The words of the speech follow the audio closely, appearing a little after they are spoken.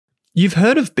You've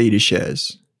heard of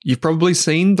BetaShares. You've probably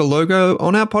seen the logo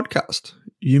on our podcast.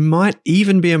 You might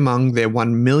even be among their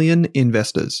 1 million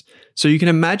investors. So you can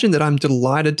imagine that I'm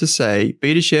delighted to say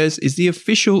BetaShares is the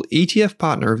official ETF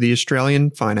partner of the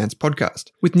Australian Finance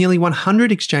Podcast. With nearly 100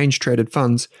 exchange-traded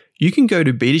funds, you can go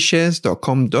to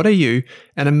betashares.com.au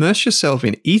and immerse yourself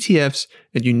in ETFs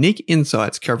and unique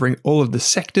insights covering all of the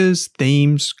sectors,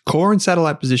 themes, core and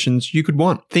satellite positions you could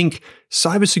want. Think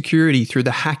cybersecurity through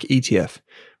the Hack ETF,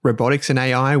 robotics and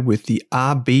AI with the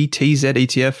RBTZ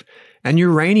ETF, and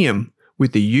uranium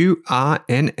with the URNM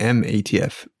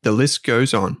ETF. The list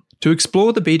goes on. To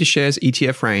explore the BetaShares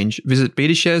ETF range, visit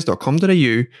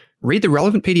betashares.com.au, read the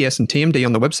relevant PDS and TMD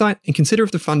on the website, and consider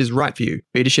if the fund is right for you.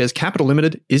 BetaShares Capital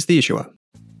Limited is the issuer.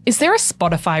 Is there a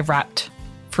Spotify Wrapped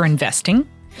for investing?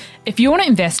 If you want to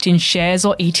invest in shares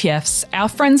or ETFs, our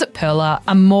friends at Pearler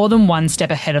are more than one step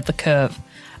ahead of the curve.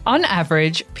 On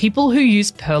average, people who use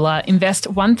Pearler invest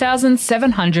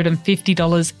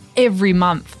 $1,750 every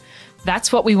month.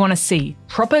 That's what we want to see,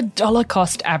 proper dollar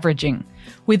cost averaging.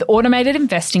 With automated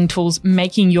investing tools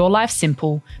making your life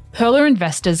simple, Pearler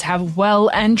investors have well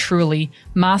and truly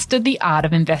mastered the art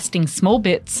of investing small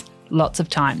bits, lots of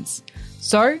times.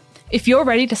 So, if you're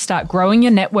ready to start growing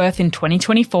your net worth in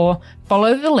 2024,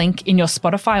 follow the link in your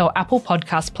Spotify or Apple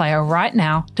podcast player right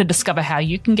now to discover how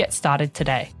you can get started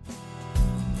today.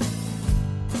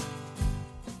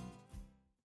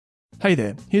 Hey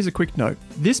there, here's a quick note.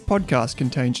 This podcast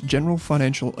contains general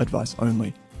financial advice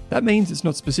only. That means it's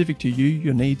not specific to you,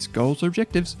 your needs, goals, or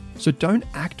objectives, so don't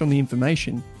act on the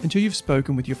information until you've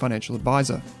spoken with your financial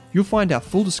advisor. You'll find our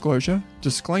full disclosure,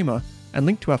 disclaimer, and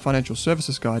link to our financial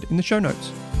services guide in the show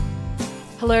notes.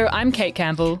 Hello, I'm Kate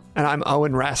Campbell. And I'm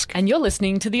Owen Rask. And you're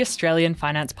listening to the Australian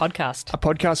Finance Podcast. A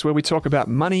podcast where we talk about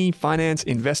money, finance,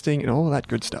 investing, and all of that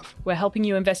good stuff. We're helping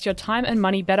you invest your time and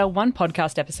money better, one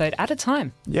podcast episode at a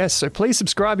time. Yes, so please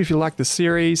subscribe if you like the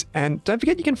series. And don't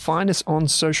forget you can find us on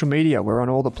social media. We're on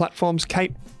all the platforms.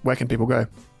 Kate, where can people go?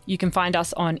 You can find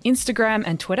us on Instagram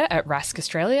and Twitter at Rask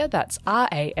Australia. That's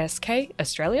RASK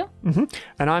Australia.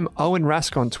 And I'm Owen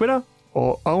Rask on Twitter.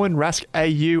 Or Owen Rask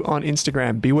AU on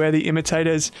Instagram. Beware the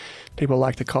imitators. People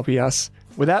like to copy us.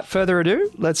 Without further ado,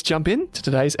 let's jump into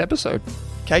today's episode.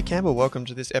 Kate Campbell, welcome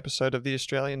to this episode of the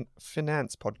Australian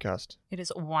Finance Podcast. It is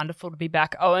wonderful to be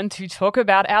back, Owen, to talk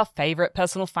about our favourite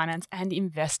personal finance and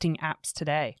investing apps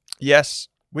today. Yes,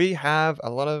 we have a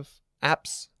lot of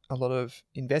apps, a lot of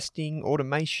investing,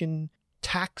 automation,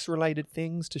 tax-related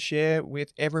things to share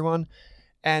with everyone.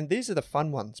 And these are the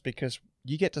fun ones because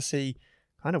you get to see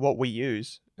kind of what we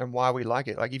use and why we like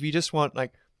it. Like if you just want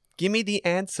like, give me the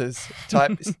answers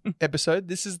type episode,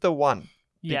 this is the one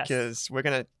because we're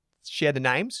going to share the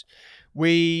names.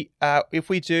 We, if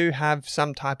we do have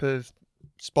some type of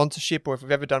sponsorship or if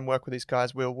we've ever done work with these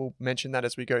guys, we'll mention that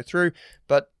as we go through.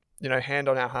 But, you know, hand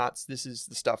on our hearts, this is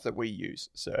the stuff that we use.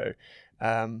 So,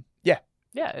 yeah.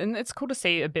 Yeah, and it's cool to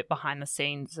see a bit behind the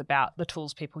scenes about the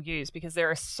tools people use because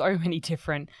there are so many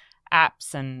different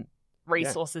apps and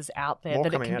resources out there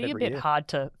that it can be a bit hard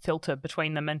to filter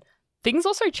between them. And things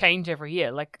also change every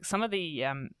year. Like some of the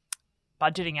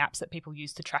budgeting apps that people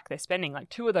use to track their spending, like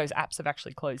 2 of those apps have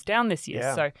actually closed down this year.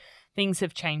 Yeah. So things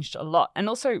have changed a lot. And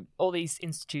also all these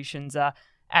institutions are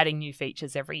adding new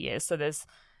features every year. So it's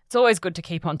always good to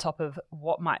keep on top of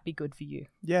what might be good for you.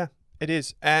 Yeah, it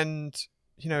is. And,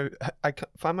 you know, I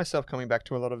find myself coming back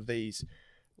to a lot of these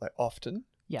like often.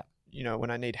 Yeah. You know,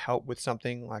 when I need help with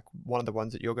something, like one of the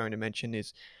ones that you're going to mention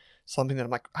is something that I'm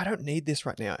like, I don't need this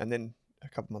right now. And then a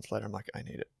couple months later, I'm like, I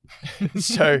need it.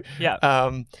 So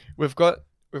we've got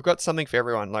something for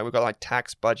everyone. Like we've got like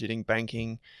tax, budgeting,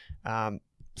 banking,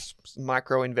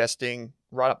 micro investing,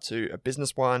 right up to a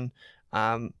business one.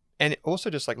 And also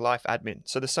just like life admin.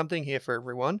 So there's something here for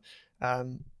everyone.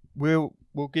 We'll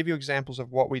give you examples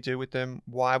of what we do with them,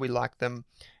 why we like them,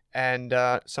 and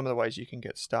some of the ways you can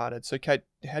get started. So, Kate,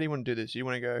 how do you want to do this? You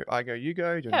want to go, I go, you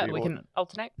go? We can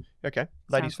alternate. Okay.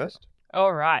 Ladies first.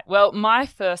 All right. Well, my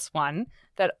first one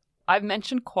that I've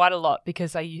mentioned quite a lot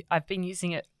because I've been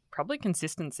using it probably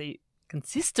consistently.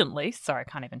 Sorry, I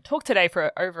can't even talk today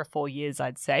for over 4 years,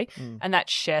 I'd say. And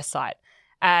that's ShareSite.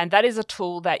 And that is a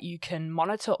tool that you can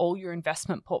monitor all your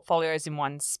investment portfolios in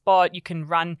one spot. You can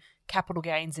run capital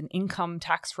gains and income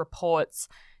tax reports.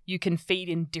 You can feed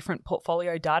in different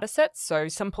portfolio data sets. So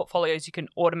some portfolios you can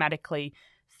automatically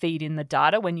feed in the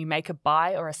data when you make a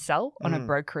buy or a sell on a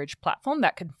brokerage platform.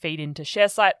 That can feed into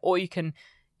ShareSite, or you can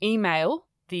email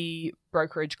the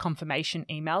brokerage confirmation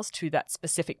emails to that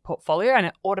specific portfolio and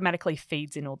it automatically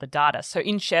feeds in all the data. So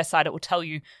in ShareSite, it will tell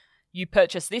you, you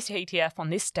purchase this ETF on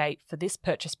this date for this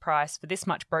purchase price for this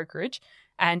much brokerage,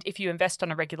 And if you invest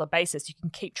on a regular basis, you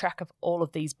can keep track of all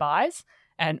of these buys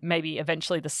and maybe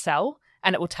eventually the sell,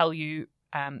 and it will tell you,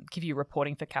 give you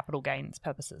reporting for capital gains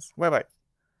purposes. Wait.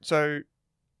 So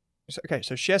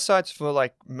share sites for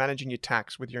like managing your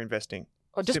tax with your investing.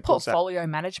 Or just portfolio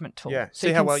management tool. Yeah, so see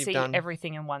you how can well see you've done.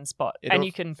 everything in one spot. It And all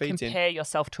you can feeds in. compare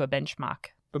yourself to a benchmark.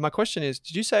 But my question is,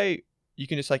 did you say you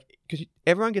can just like, because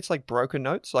everyone gets like broker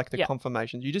notes, like the Yeah.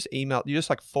 confirmations. You just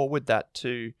like forward that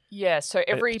to Yeah, so a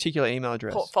every particular email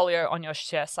address. portfolio on your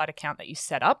share site account that you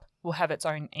set up will have its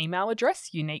own email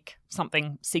address, unique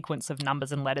something sequence of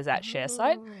numbers and letters at share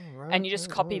site. And you just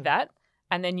copy that,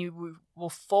 and then you will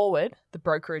forward the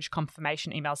brokerage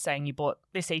confirmation email saying you bought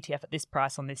this ETF at this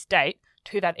price on this date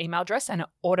to that email address, and it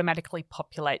automatically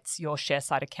populates your share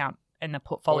site account in the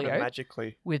portfolio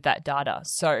magically with that data.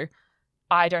 So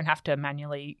I don't have to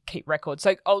manually keep records.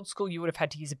 So old school, you would have had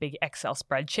to use a big Excel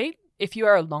spreadsheet. If you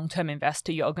are a long-term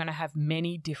investor, you're going to have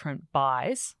many different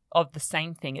buys of the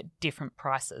same thing at different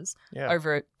prices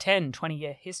over a 10,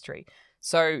 20-year history.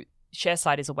 So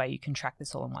ShareSite is a way you can track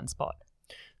this all in one spot.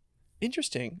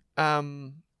 Interesting.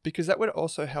 Because that would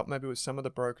also help maybe with some of the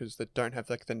brokers that don't have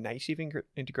like the native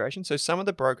integration. So some of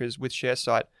the brokers with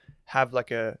ShareSite have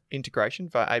like a integration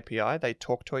via API. They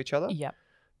talk to each other. Yep.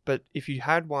 But if you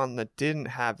had one that didn't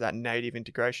have that native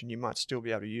integration, you might still be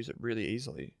able to use it really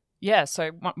easily. Yeah, so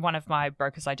one of my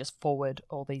brokers, I just forward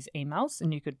all these emails,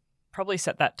 and you could probably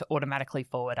set that to automatically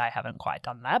forward. I haven't quite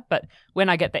done that, but when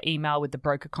I get the email with the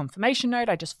broker confirmation note,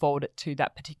 I just forward it to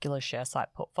that particular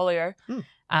ShareSite portfolio.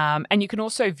 And you can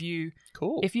also view,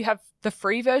 if you have the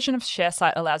free version of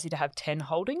ShareSite allows you to have 10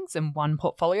 holdings in one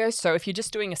portfolio. So if you're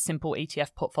just doing a simple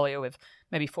ETF portfolio with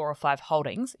maybe 4 or 5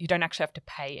 holdings, you don't actually have to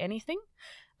pay anything.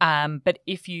 But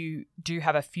if you do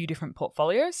have a few different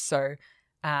portfolios, so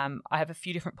I have a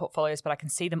few different portfolios, but I can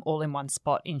see them all in one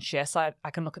spot in ShareSite.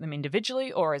 I can look at them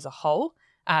individually or as a whole.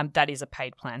 That is a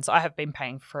paid plan. So I have been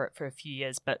paying for it for a few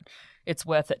years, but it's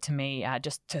worth it to me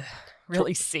just to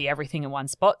really see everything in one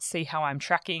spot, see how I'm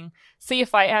tracking, see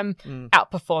if I am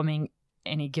outperforming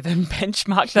any given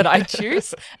benchmark that I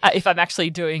choose, if I'm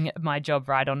actually doing my job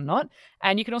right or not.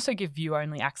 And you can also give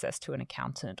view-only access to an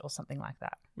accountant or something like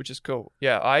that. Which is cool.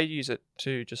 Yeah, I use it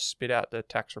to just spit out the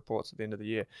tax reports at the end of the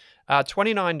year.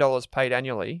 $29 paid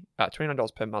annually,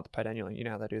 $29 per month paid annually. You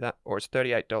know how they do that? Or it's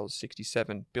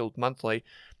 $38.67 billed monthly.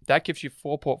 That gives you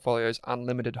 4 portfolios,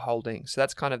 unlimited holdings. So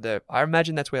that's kind of I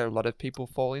imagine that's where a lot of people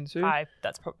fall into.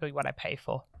 That's probably what I pay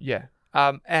for. Yeah.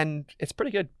 And it's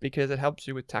pretty good because it helps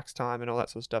you with tax time and all that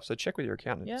sort of stuff. So check with your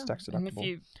accountant. It's tax deductible. And if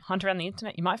you hunt around the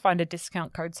internet, you might find a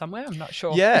discount code somewhere. I'm not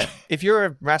sure. Yeah. If you're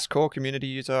a RAS Core community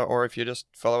user, or if you just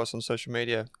follow us on social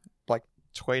media, like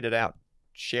tweet it out,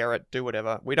 share it, do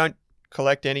whatever. We don't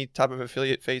collect any type of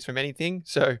affiliate fees from anything.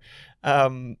 So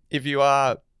if you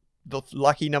are the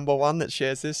lucky number one that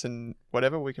shares this and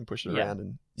whatever, we can push it around.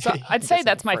 And so I'd say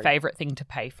that's my favorite thing to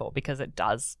pay for because it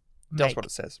does what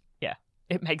it says. Yeah.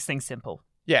 It makes things simple.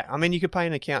 Yeah, I mean, you could pay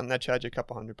an accountant, they'd charge you a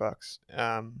couple $100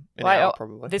 an hour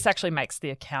probably. This actually makes the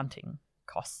accounting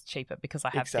costs cheaper because I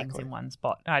have things in one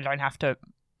spot. I don't have to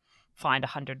find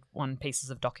 101 pieces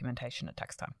of documentation at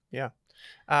tax time. Yeah.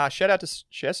 Shout out to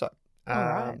ShareSite. All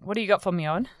right. What do you got for me,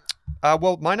 Owen?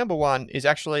 Well, my number one is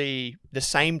actually the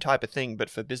same type of thing, but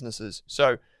for businesses.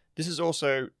 So this is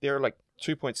also, there are like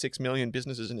 2.6 million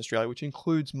businesses in Australia, which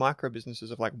includes micro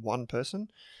businesses of like one person.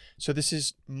 So this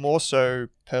is more so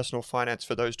personal finance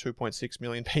for those 2.6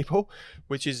 million people,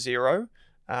 which is Xero.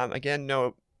 Again,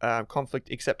 no conflict,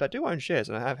 except I do own shares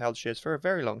and I have held shares for a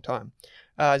very long time.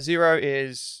 Xero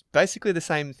is basically the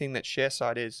same thing that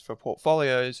ShareSite is for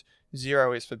portfolios.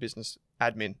 Xero is for business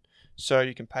admin. So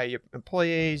you can pay your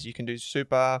employees, you can do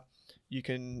super, you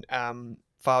can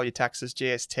file your taxes,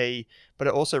 GST, but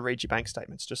it also reads your bank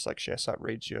statements, just like ShareSite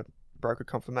reads your broker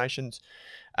confirmations.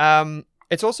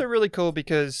 It's also really cool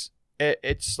because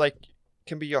it's like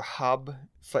can be your hub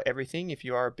for everything. If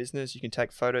you are a business, you can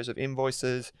take photos of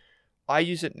invoices. I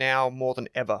use it now more than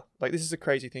ever. Like this is the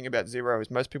crazy thing about Xero is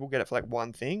most people get it for like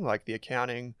one thing, like the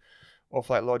accounting or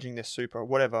for like lodging their super or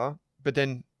whatever. But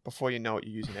then before you know it,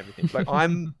 you're using everything. Like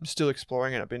I'm still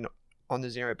exploring it. I've been on the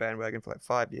Xero bandwagon for like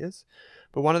 5 years.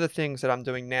 But one of the things that I'm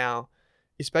doing now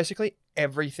is basically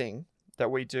everything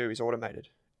that we do is automated.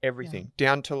 Everything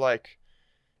down to like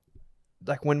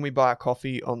when we buy a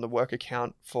coffee on the work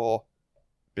account for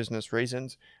business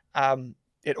reasons,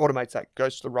 it automates that,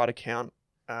 goes to the right account,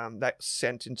 that's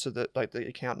sent into the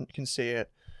accountant can see it,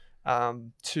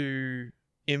 to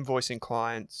invoicing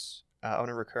clients on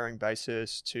a recurring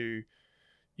basis, to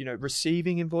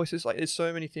receiving invoices. Like there's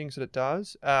so many things that it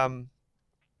does, and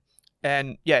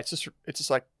yeah, it's just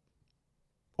like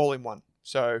all in one.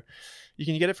 So you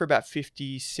can get it for about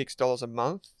 $56 a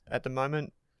month at the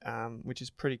moment, which is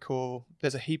pretty cool.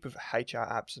 There's a heap of HR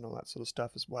apps and all that sort of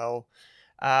stuff as well.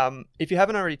 If you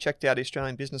haven't already checked out the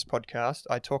Australian Business Podcast,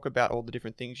 I talk about all the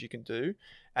different things you can do,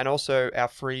 and also our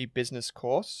free business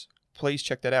course. Please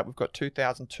check that out. We've got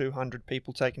 2,200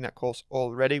 people taking that course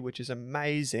already, which is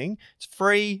amazing. It's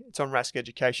free. It's on Rask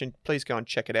Education. Please go and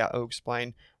check it out. I'll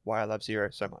explain why I love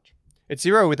Xero so much. It's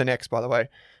Xero with an X, by the way.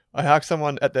 I asked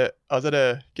someone I was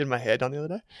getting my hair done the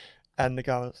other day, and the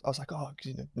guy I was like, oh,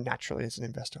 because naturally as an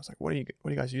investor, I was like, what are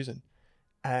you guys using?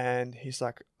 And he's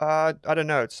like, I don't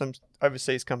know. It's some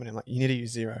overseas company. I'm like, you need to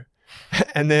use Xero.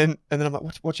 and then I'm like,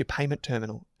 what's your payment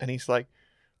terminal? And he's like,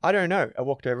 I don't know. I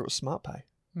walked over, it was SmartPay,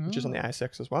 which is on the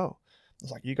ASX as well. I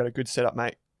was like, you got a good setup,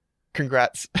 mate.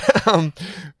 Congrats.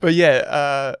 But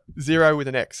yeah, Xero with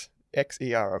an X.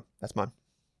 Xero. That's mine.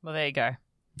 Well, there you go.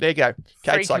 There you go.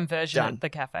 Free Kate's conversion done. at the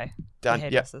cafe. Done.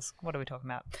 Yep. What are we talking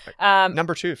about?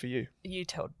 Number 2 for you. You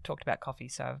talked about coffee,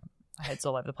 so my head's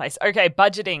all over the place. Okay,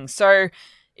 budgeting. So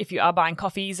if you are buying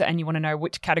coffees and you want to know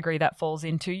which category that falls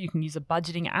into, you can use a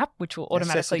budgeting app, which will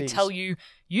automatically tell you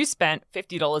spent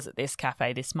 $50 at this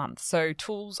cafe this month. So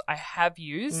tools I have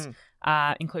used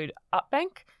include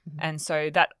Upbank. And so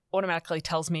that automatically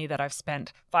tells me that I've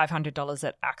spent $500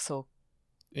 at Axel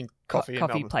in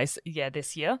coffee place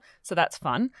this year. So that's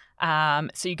fun.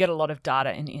 So you get a lot of data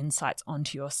and insights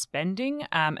onto your spending.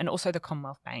 And also the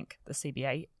Commonwealth Bank, the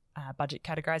CBA budget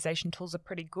categorization tools are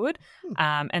pretty good.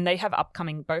 And they have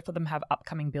both of them have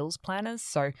upcoming bills planners.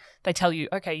 So they tell you,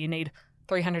 okay, you need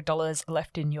 $300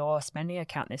 left in your spending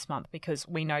account this month because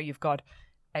we know you've got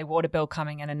a water bill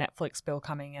coming and a Netflix bill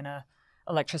coming and a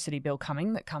electricity bill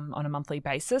coming that come on a monthly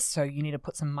basis. So you need to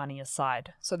put some money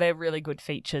aside. So they're really good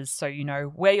features. So you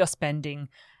know where you're spending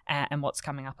and what's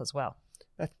coming up as well.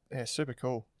 Yeah, super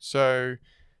cool. So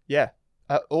yeah,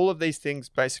 all of these things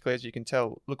basically, as you can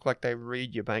tell, look like they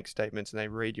read your bank statements and they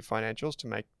read your financials to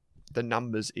make the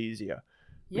numbers easier,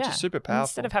 which is super powerful.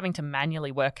 Instead of having to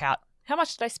manually work out how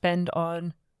much did I spend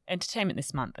on entertainment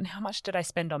this month and how much did I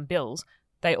spend on bills,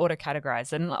 they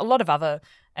auto-categorize. And a lot of other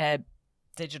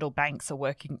digital banks are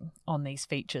working on these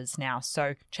features now.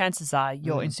 So chances are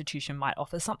your institution might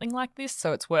offer something like this.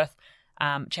 So it's worth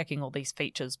checking all these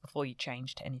features before you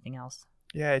change to anything else.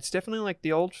 Yeah, it's definitely like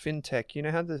the old fintech. You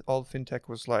know how the old fintech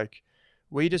was like,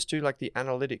 we just do like the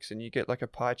analytics and you get like a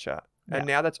pie chart. And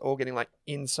now that's all getting like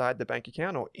inside the bank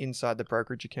account or inside the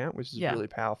brokerage account, which is really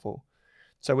powerful.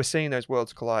 So we're seeing those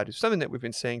worlds collide. It's something that we've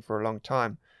been seeing for a long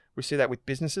time. We see that with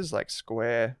businesses like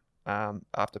Square,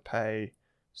 Afterpay,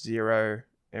 Xero,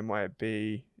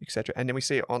 MYOB, etc. And then we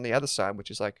see it on the other side, which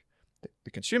is like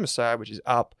the consumer side, which is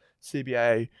Up,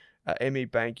 CBA, ME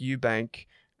Bank, UBank,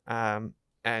 and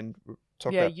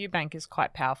UBank is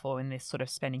quite powerful in this sort of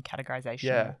spending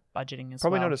categorization, budgeting as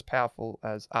Probably not as powerful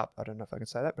as Up. I don't know if I can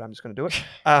say that, but I'm just going to do it.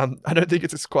 I don't think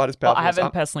it's quite as powerful. I haven't as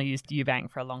Up. personally used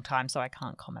UBank for a long time, so I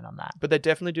can't comment on that. But they're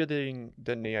definitely doing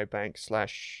the neobank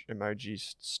 /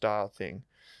 emojis style thing.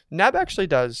 NAB actually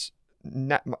does.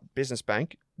 Business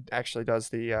Bank actually does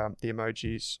the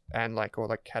emojis and like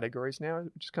categories now,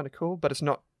 which is kind of cool. But it's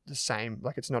not the same.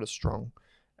 Like it's not as strong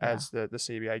as the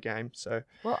CBA game. So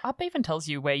Up even tells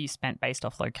you where you spent based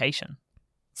off location.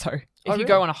 So if you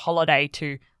go on a holiday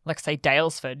to, let's say,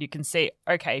 Daylesford, you can see,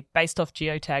 okay, based off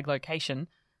geotag location,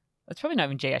 it's probably not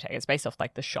even geotag, it's based off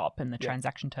like the shop and the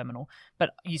transaction terminal,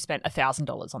 but you spent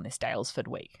 $1,000 on this Daylesford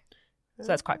week. So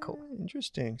that's quite cool.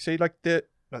 Interesting. See, like that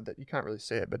you can't really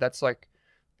see it, but that's like,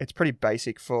 it's pretty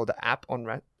basic for the app on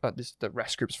the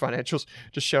Rask Group's financials,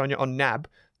 just showing you on NAB.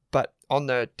 But on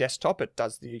the desktop, it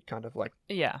does the kind of like...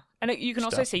 Yeah. And you can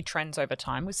also see trends over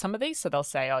time with some of these. So they'll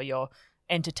say, oh, your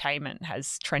entertainment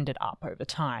has trended up over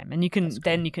time. And you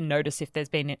can notice if there's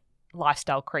been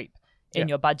lifestyle creep in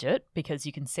your budget because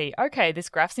you can see, okay, this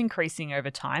graph's increasing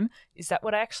over time. Is that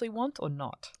what I actually want or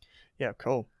not? Yeah,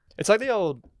 cool. It's like the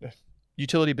old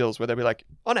utility bills where they'll be like,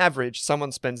 on average,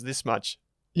 someone spends this much,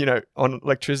 on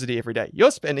electricity every day.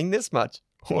 You're spending this much.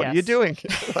 What are you doing?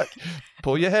 Like,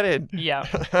 pull your head in. Yeah.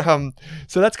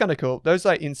 So that's kind of cool. Those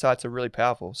insights are really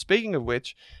powerful. Speaking of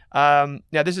which, now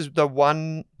this is the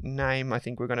one name I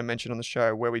think we're going to mention on the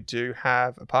show where we do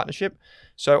have a partnership.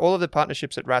 So all of the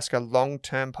partnerships at Rask are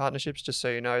long-term partnerships, just so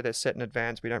you know. They're set in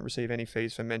advance. We don't receive any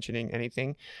fees for mentioning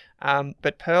anything.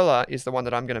 But Pearler is the one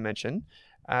that I'm going to mention.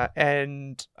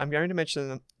 And I'm going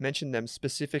to mention them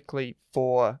specifically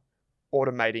for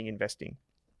automating investing.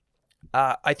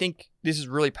 I think this is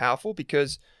really powerful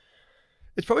because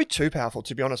it's probably too powerful,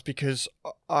 to be honest, because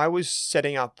I was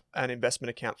setting up an investment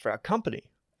account for our company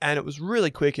and it was really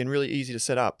quick and really easy to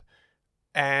set up.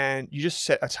 and you just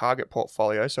set a target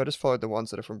portfolio. So I just followed the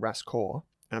ones that are from Rascore,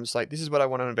 and I'm just like, this is what I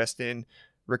want to invest in,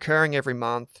 recurring every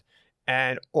month,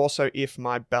 and also if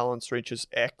my balance reaches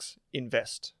X,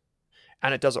 invest.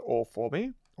 And it does it all for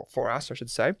me, or for us, I should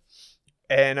say.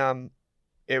 And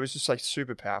it was just like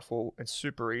super powerful and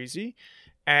super easy.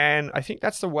 And I think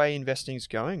that's the way investing is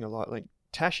going a lot. Like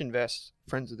Tash Invest,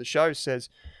 friends of the show, says,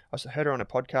 I heard her on a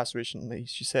podcast recently.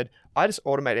 She said, I just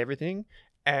automate everything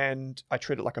and I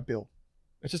treat it like a bill.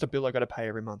 It's just a bill I got to pay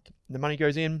every month. The money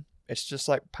goes in. It's just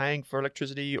like paying for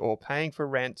electricity or paying for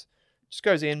rent. Just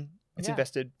goes in. It's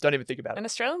invested. Don't even think about it. And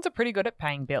Australians are pretty good at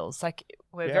paying bills. Like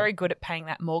we're very good at paying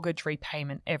that mortgage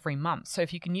repayment every month. So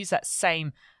if you can use that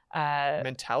same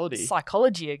mentality,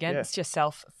 psychology against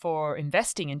yourself for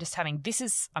investing and just having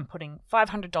I'm putting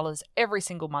 $500 every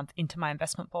single month into my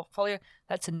investment portfolio.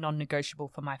 That's a non-negotiable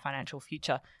for my financial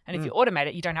future. And if you automate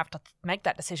it, you don't have to make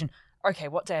that decision. Okay,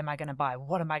 what day am I going to buy?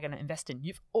 What am I going to invest in?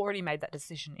 You've already made that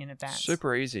decision in advance.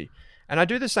 Super easy. And I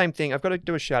do the same thing. I've got to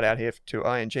do a shout out here to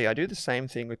ING. I do the same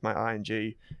thing with my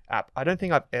ING app. I don't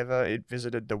think I've ever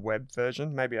visited the web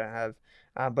version. Maybe I have.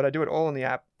 But I do it all in the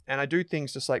app. And I do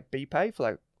things just like BPay for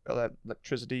like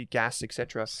electricity, gas,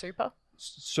 etc. Super.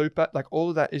 Like all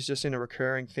of that is just in a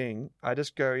recurring thing. I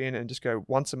just go in and just go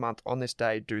once a month on this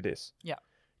day, do this. Yeah.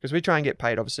 Because we try and get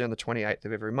paid obviously on the 28th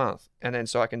of every month. And then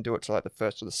so I can do it to like the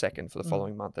 1st or the 2nd for the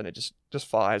following month. And it just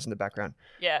fires in the background.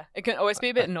 Yeah. It can always be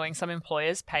a bit annoying. Some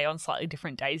employers pay on slightly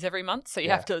different days every month. So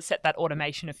you have to set that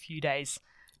automation a few days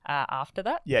after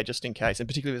that. Yeah, just in case. And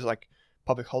particularly with like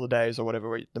public holidays or whatever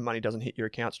where the money doesn't hit your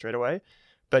account straight away.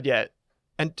 But yeah.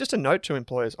 And just a note to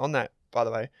employers on that, by the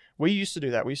way, we used to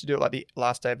do that. We used to do it like the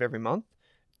last day of every month.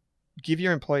 Give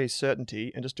your employees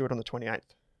certainty and just do it on the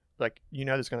 28th. Like,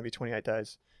 there's going to be 28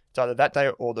 days. It's either that day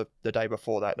or the day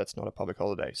before that. That's not a public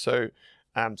holiday. So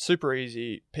super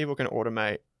easy. People can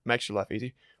automate. Makes your life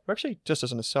easy. We're actually, just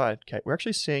as an aside, Kate, we're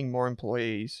actually seeing more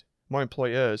employers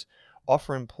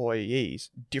offer employees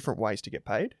different ways to get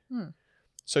paid.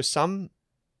 So some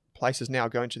places now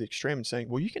going to the extreme and saying,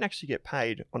 well, you can actually get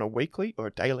paid on a weekly or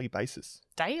a daily basis.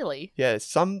 Daily? Yeah,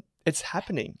 it's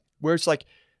happening where it's like,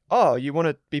 oh, you want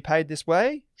to be paid this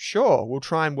way? Sure, we'll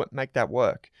try and make that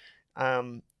work.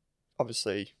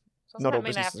 Obviously, not all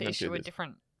businesses have to issue a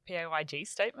different PAYG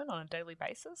statement on a daily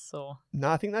basis, or no?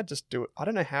 I think that just do it. I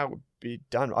don't know how it would be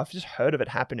done. I've just heard of it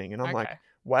happening, and I'm like,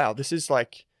 wow, this is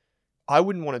like, I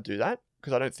wouldn't want to do that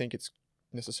because I don't think it's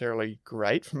necessarily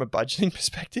great from a budgeting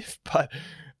perspective, but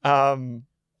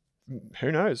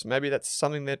who knows? Maybe that's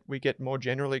something that we get more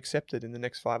generally accepted in the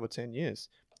next 5 or 10 years.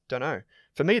 Don't know.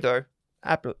 For me, though,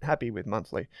 happy with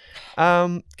monthly.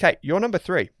 Kate, your number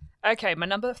 3. Okay, my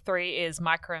number 3 is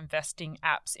micro-investing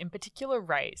apps, in particular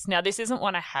Raise. Now, this isn't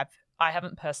one I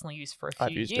haven't personally used for a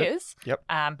few years,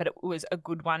 but it was a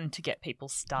good one to get people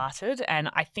started. And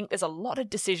I think there's a lot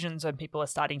of decisions when people are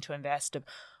starting to invest of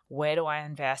where do I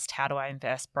invest, how do I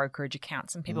invest, brokerage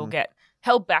accounts, and people get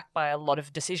held back by a lot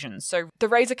of decisions. So the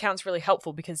Raise account's really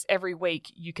helpful because every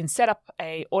week you can set up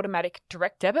a automatic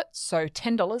direct debit. So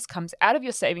 $10 comes out of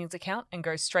your savings account and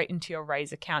goes straight into your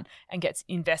Raise account and gets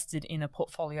invested in a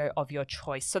portfolio of your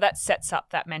choice. So that sets up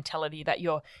that mentality that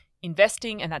you're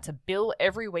investing, and that's a bill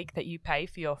every week that you pay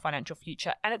for your financial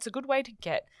future. And it's a good way to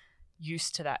get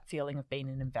used to that feeling of being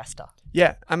an investor.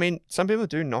 Yeah. I mean, some people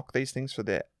do knock these things for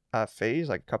their fees,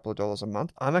 like a couple of dollars a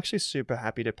month. I'm actually super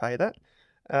happy to pay that.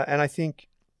 And I think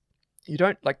you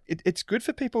don't like it's good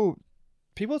for people.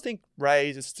 People think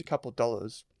Raise is just a couple of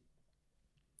dollars.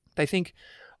 They think,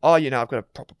 oh, I've got a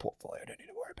proper portfolio. I don't need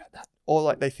to worry about that. Or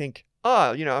like they think,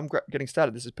 oh, I'm getting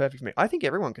started. This is perfect for me. I think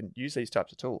everyone can use these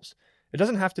types of tools. It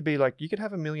doesn't have to be like you could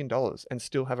have $1 million and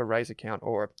still have a Raise account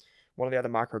or one of the other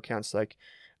micro accounts like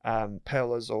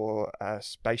Pearlers or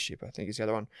Spaceship, I think is the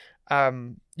other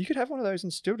one. You could have one of those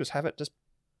and still just have it. Just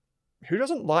who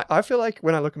doesn't like? I feel like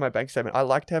when I look at my bank statement, I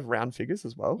like to have round figures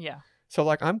as well. Yeah. So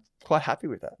like I'm quite happy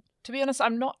with that. To be honest,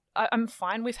 I'm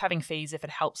fine with having fees if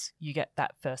it helps you get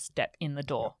that first step in the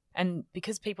door. And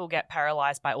because people get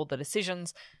paralyzed by all the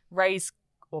decisions, Raise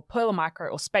or Pearler Micro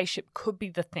or Spaceship could be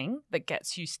the thing that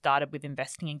gets you started with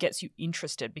investing and gets you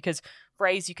interested, because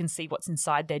Raise, you can see what's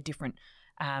inside their different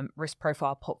risk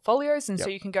profile portfolios. And so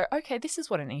you can go, okay, this is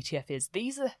what an ETF is.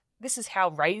 This is how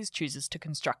Raise chooses to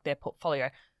construct their portfolio.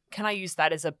 Can I use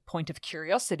that as a point of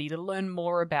curiosity to learn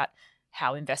more about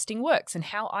how investing works and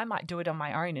how I might do it on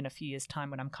my own in a few years' time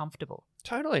when I'm comfortable?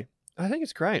 Totally. I think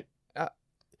it's great.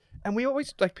 And we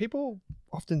always, like, people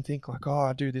often think like, oh,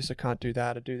 I do this, I can't do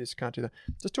that, I do this, I can't do that.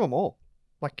 Just do them all.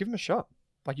 Like, give them a shot.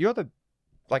 Like, you're the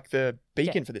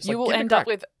beacon for this. You will end up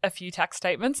with a few tax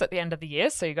statements at the end of the year,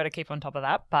 so you've got to keep on top of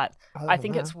that. But I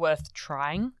think it's worth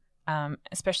trying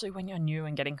especially when you're new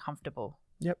and getting comfortable.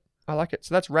 Yep, I like it.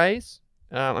 So that's Raise.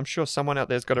 I'm sure someone out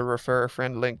there's got a refer a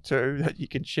friend link too that you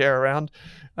can share around.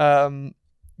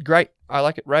 Great. I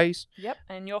like it. Raise. Yep.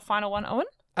 And your final one, Owen?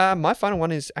 My final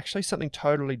one is actually something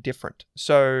totally different.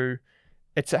 So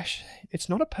it's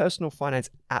not a personal finance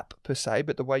app per se,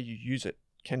 but the way you use it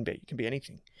can be. It can be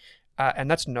anything.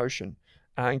 And that's Notion.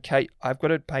 And Kate, I've got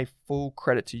to pay full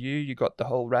credit to you. You got the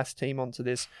whole RAS team onto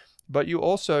this, but you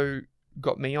also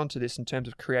got me onto this in terms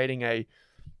of creating a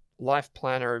life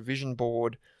planner, a vision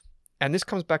board. And this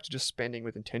comes back to just spending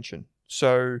with intention.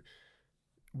 So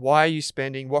why are you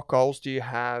spending? What goals do you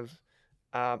have?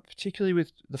 Particularly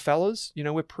with the fellas,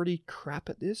 we're pretty crap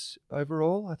at this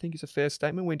overall, I think is a fair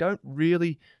statement. We don't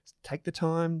really take the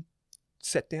time,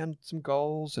 set down some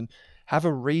goals and have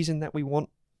a reason that we want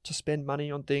to spend money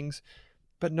on things.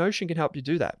 But Notion can help you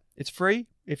do that. It's free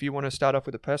if you want to start off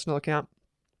with a personal account,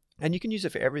 and you can use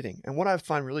it for everything. And what I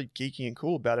find really geeky and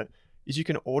cool about it is you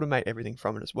can automate everything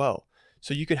from it as well.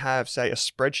 So you could have, say, a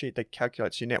spreadsheet that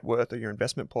calculates your net worth or your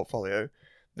investment portfolio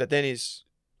that then is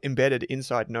embedded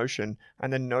inside Notion,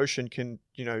 and then Notion can,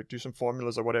 do some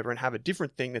formulas or whatever and have a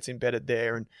different thing that's embedded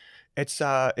there. And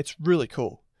it's really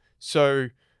cool. So,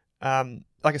 like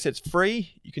I said, it's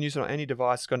free. You can use it on any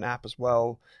device. It's got an app as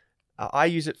well. I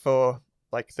use it for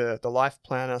like the life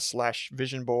planner /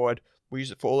 vision board. We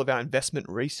use it for all of our investment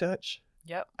research.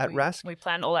 Yep. At Rask. We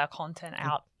plan all our content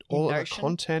out. All of the Notion.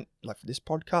 content, like this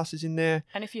podcast, is in there.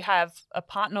 And if you have a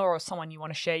partner or someone you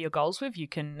want to share your goals with, you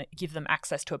can give them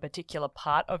access to a particular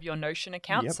part of your Notion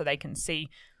account so they can see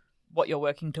what you're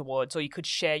working towards, or you could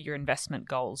share your investment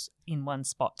goals in one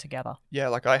spot together. Yeah,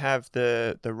 like I have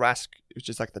the Rask, which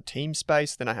is like the team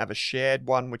space. Then I have a shared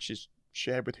one, which is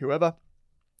shared with whoever.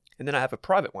 And then I have a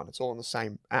private one. It's all on the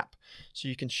same app. So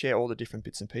you can share all the different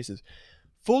bits and pieces.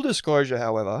 Full disclosure,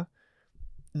 however,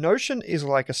 Notion is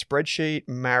like a spreadsheet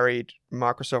married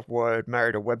Microsoft Word,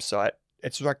 married a website.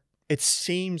 It's like, it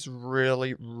seems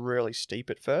really, really steep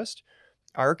at first.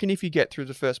 I reckon if you get through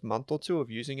the first month or two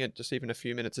of using it, just even a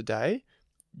few minutes a day,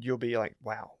 you'll be like,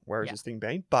 wow, where has this thing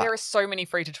been? But there are so many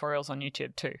free tutorials on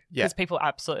YouTube too. Because people are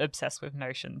absolutely obsessed with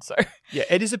Notion. So yeah,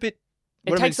 it is a bit...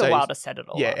 It takes a while to set it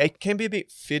all up. Yeah, it can be a bit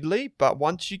fiddly, but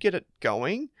once you get it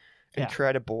going and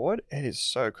create a board, it is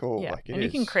so cool. Yeah. You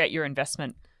can create your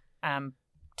investment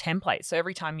template. So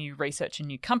every time you research a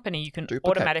new company, you can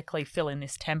Duplicate. automatically fill in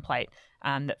this template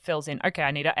that fills in, okay,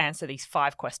 I need to answer these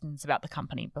 5 questions about the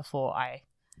company before I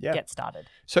get started.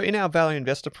 So in our Value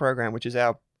Investor program, which is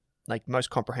our most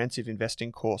comprehensive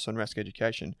investing course on Rask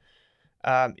Education,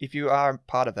 if you are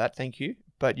part of that, thank you.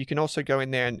 But you can also go in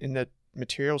there and in the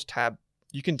materials tab,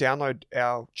 you can download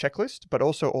our checklist, but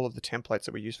also all of the templates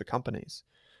that we use for companies.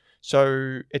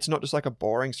 So it's not just like a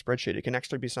boring spreadsheet. It can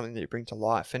actually be something that you bring to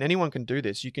life. And anyone can do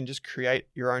this. You can just create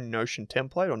your own Notion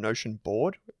template or Notion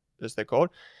board, as they're called,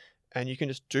 and you can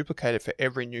just duplicate it for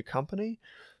every new company.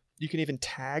 You can even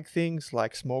tag things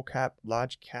like small cap,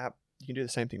 large cap. You can do the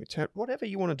same thing with whatever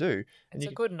you want to do. It's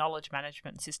a good knowledge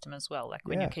management system as well. Like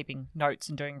when you're keeping notes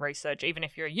and doing research, even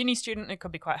if you're a uni student, it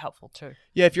could be quite helpful too.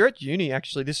 Yeah, if you're at uni,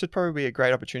 actually, this would probably be a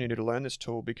great opportunity to learn this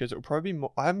tool because it will probably be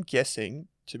more, I'm guessing,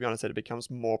 to be honest, that it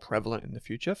becomes more prevalent in the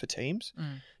future for teams,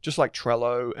 just like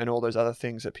Trello and all those other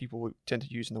things that people tend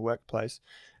to use in the workplace.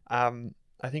 I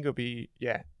think it'll be,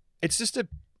 it's just a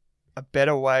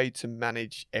better way to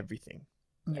manage everything.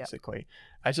 Basically,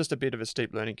 it's just a bit of a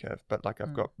steep learning curve, but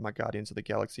I've got my Guardians of the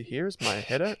Galaxy here as my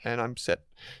header, and I'm set.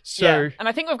 So, and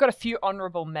I think we've got a few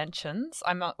honourable mentions.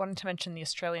 I wanted to mention the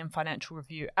Australian Financial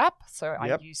Review app, so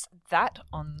I use that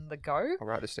on the go. I'll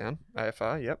write this down.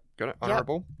 AFR, got it.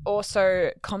 Honourable. Also,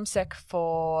 CommSec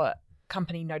for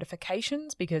company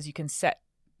notifications because you can set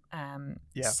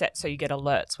so you get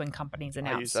alerts when companies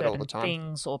announce certain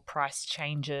things or price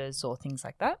changes or things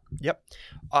like that. Yep,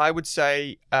 I would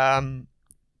say.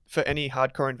 For any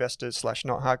hardcore investors /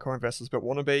 not hardcore investors but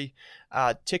want to be,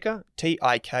 Tikr,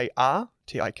 Tikr.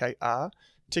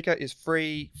 Tikr is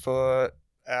free for,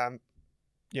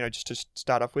 just to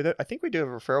start off with it. I think we do have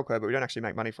a referral code, but we don't actually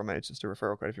make money from it. It's just a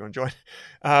referral code if you want to join.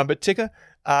 But Tikr,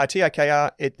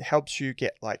 Tikr, it helps you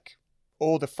get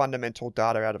all the fundamental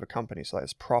data out of a company. So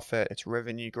it's profit, it's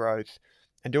revenue growth,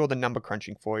 and do all the number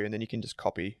crunching for you, and then you can just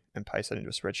copy and paste it into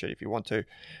a spreadsheet if you want to.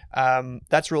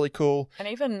 That's really cool. And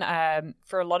even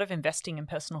for a lot of investing in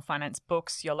personal finance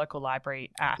books, your local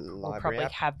library app will probably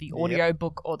have the audio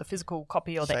book or the physical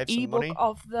copy or the ebook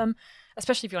of them,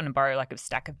 especially if you want to borrow a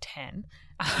stack of 10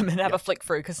 and have a flick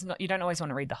through, because you don't always want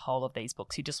to read the whole of these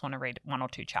books. You just want to read 1 or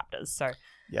 2 chapters. So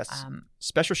yes.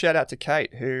 Special shout out to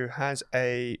Kate, who has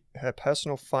her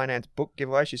personal finance book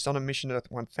giveaway. She's on a mission to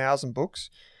 1,000 books.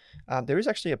 there is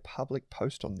actually a public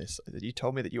post on this that you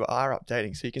told me that you are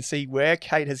updating. So you can see where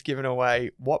Kate has given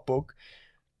away what book.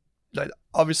 Like,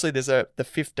 obviously, there's the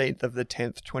 15th of the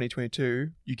 10th,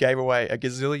 2022. You gave away a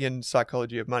gazillion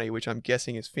Psychology of Money, which I'm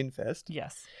guessing is FinFest.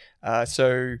 Yes.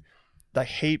 So like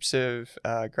heaps of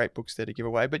great books there to give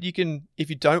away. But you can, if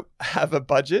you don't have a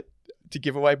budget to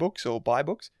give away books or buy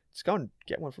books, just go and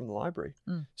get one from the library.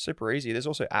 Super easy. There's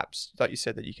also apps, like you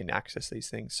said, that you can access these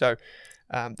things. So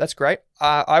that's great.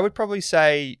 I would probably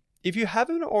say, if you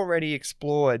haven't already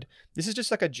explored, this is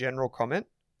just like a general comment,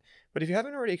 but if you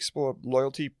haven't already explored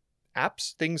loyalty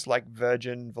apps, things like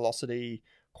Virgin, Velocity,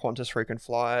 Qantas Frequent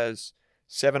Flyers,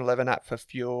 7-Eleven app for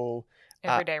fuel,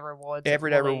 Everyday rewards,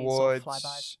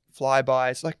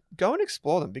 flybys, like go and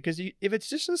explore them, because if it's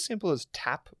just as simple as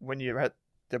tap when you're at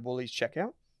the Woolies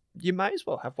checkout, you may as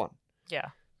well have one. Yeah.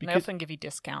 They often give you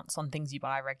discounts on things you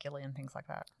buy regularly and things like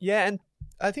that. Yeah, and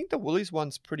I think the Woolies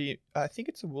one's pretty, I think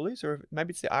it's the Woolies, or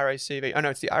maybe it's the RACV. Oh no,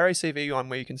 it's the RACV one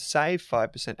where you can save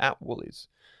 5% at Woolies.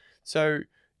 So,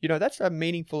 that's a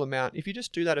meaningful amount. If you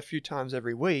just do that a few times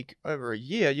every week over a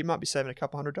year, you might be saving a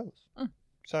couple $100.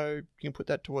 So you can put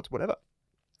that towards whatever.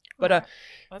 But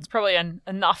that's probably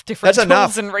enough different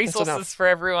tools and resources for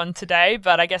everyone today.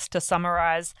 But I guess to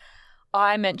summarize,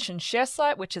 I mentioned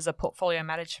ShareSite, which is a portfolio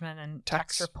management and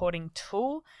tax reporting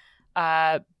tool.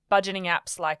 Budgeting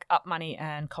apps like UpMoney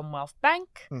and Commonwealth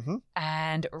Bank,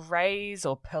 and Raise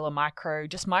or Pearler Micro,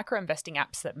 just micro investing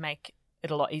apps that make it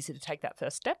a lot easier to take that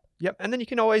first step. Yep. And then you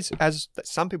can always, as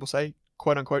some people say,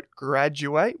 quote unquote,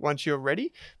 graduate once you're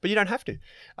ready, but you don't have to.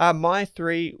 My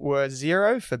 3 were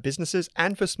Xero for businesses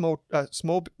and for small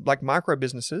like micro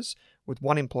businesses with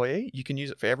one employee. You can use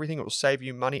it for everything. It will save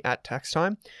you money at tax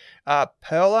time.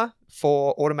 Pearler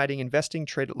for automating investing,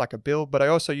 treat it like a bill, but I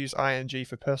also use ING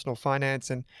for personal finance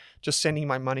and just sending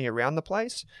my money around the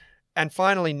place. And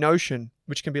finally, Notion,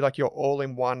 which can be like your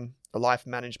all-in-one life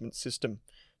management system.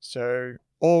 So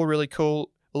all really cool.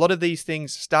 A lot of these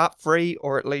things start free,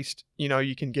 or at least,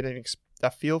 you can get a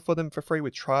feel for them for free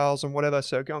with trials and whatever.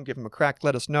 So go and give them a crack.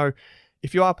 Let us know.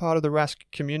 If you are part of the Rask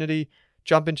community,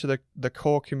 jump into the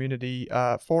core community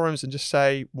forums and just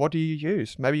say, what do you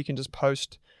use? Maybe you can just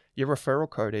post your referral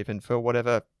code even for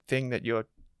whatever thing that you're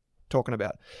talking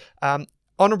about.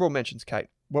 Honorable mentions, Kate.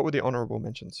 What were the honorable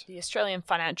mentions? The Australian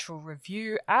Financial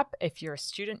Review app. If you're a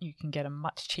student, you can get a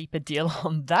much cheaper deal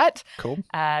on that. Cool.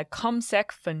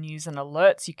 CommSec for news and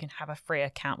alerts. You can have a free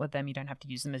account with them. You don't have to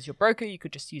use them as your broker. You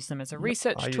could just use them as a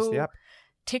research tool. I use the app.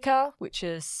 Ticker, which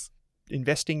is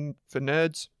investing for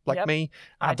nerds like me.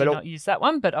 I do not use that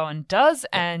one, but Owen does.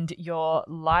 Yep. And your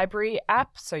library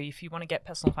app. So if you want to get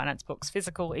personal finance books,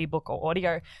 physical, ebook, or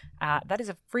audio, that is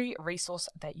a free resource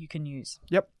that you can use.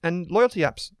 Yep. And loyalty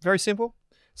apps. Very simple.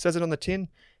 Says it on the tin.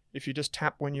 If you just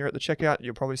tap when you're at the checkout,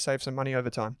 you'll probably save some money over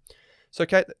time. So,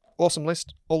 Kate, awesome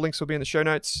list. All links will be in the show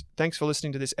notes. Thanks for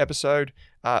listening to this episode.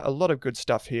 A lot of good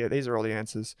stuff here. These are all the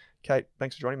answers. Kate,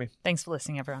 thanks for joining me. Thanks for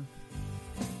listening, everyone.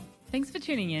 Thanks for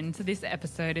tuning in to this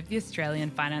episode of the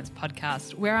Australian Finance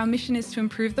Podcast, where our mission is to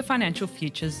improve the financial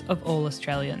futures of all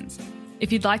Australians. If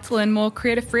you'd like to learn more,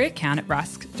 create a free account at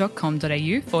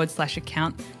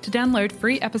rask.com.au/account to download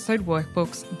free episode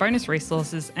workbooks, bonus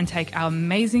resources, and take our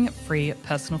amazing free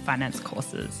personal finance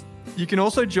courses. You can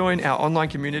also join our online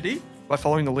community by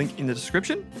following the link in the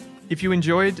description. If you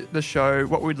enjoyed the show,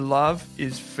 what we'd love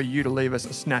is for you to leave us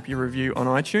a snappy review on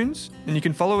iTunes. And you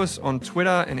can follow us on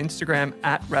Twitter and Instagram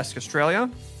at Rask Australia.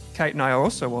 Kate and I are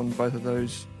also on both of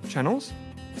those channels.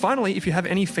 Finally, if you have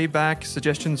any feedback,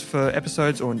 suggestions for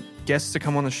episodes or guests to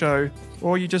come on the show,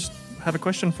 or you just have a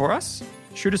question for us,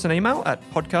 shoot us an email at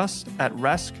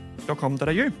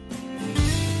podcast@rask.com.au.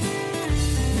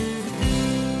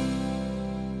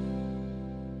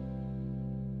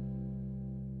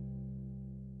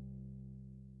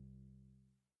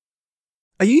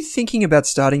 Are you thinking about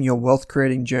starting your wealth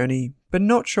creating journey, but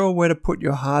not sure where to put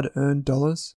your hard-earned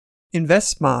dollars?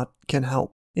 InvestSmart can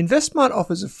help. InvestSmart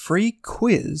offers a free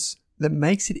quiz that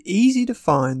makes it easy to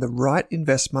find the right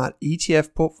InvestSmart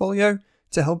ETF portfolio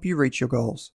to help you reach your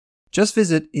goals. Just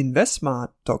visit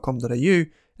investsmart.com.au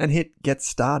and hit Get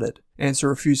Started.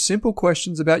 Answer a few simple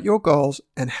questions about your goals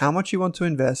and how much you want to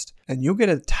invest, and you'll get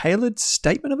a tailored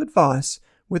statement of advice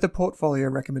with a portfolio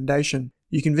recommendation.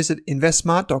 You can visit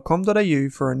investsmart.com.au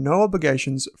for a no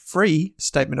obligations free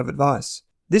statement of advice.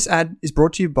 This ad is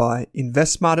brought to you by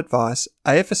InvestSmart Advice,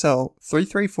 AFSL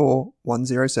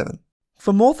 334107.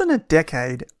 For more than a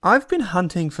decade, I've been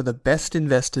hunting for the best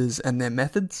investors and their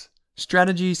methods,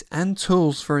 strategies, and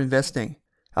tools for investing.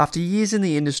 After years in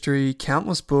the industry,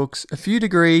 countless books, a few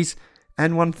degrees,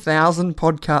 and 1,000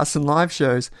 podcasts and live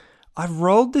shows, I've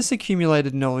rolled this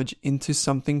accumulated knowledge into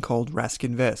something called Rask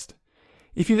Invest.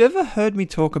 If you've ever heard me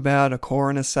talk about a core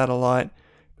and a satellite,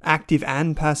 active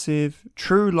and passive,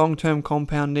 true long-term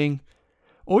compounding,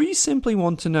 or you simply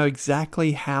want to know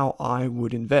exactly how I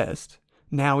would invest,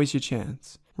 now is your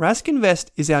chance. Rask Invest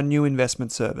is our new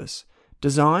investment service,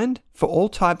 designed for all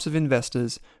types of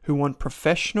investors who want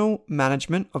professional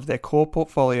management of their core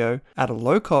portfolio at a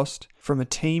low cost from a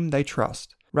team they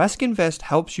trust. Rask Invest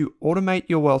helps you automate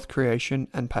your wealth creation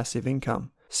and passive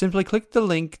income. Simply click the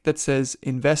link that says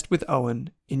Invest with Owen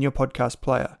in your podcast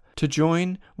player to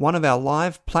join one of our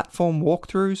live platform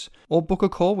walkthroughs or book a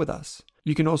call with us.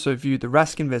 You can also view the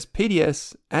Rask Invest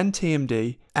PDS and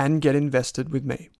TMD and get invested with me.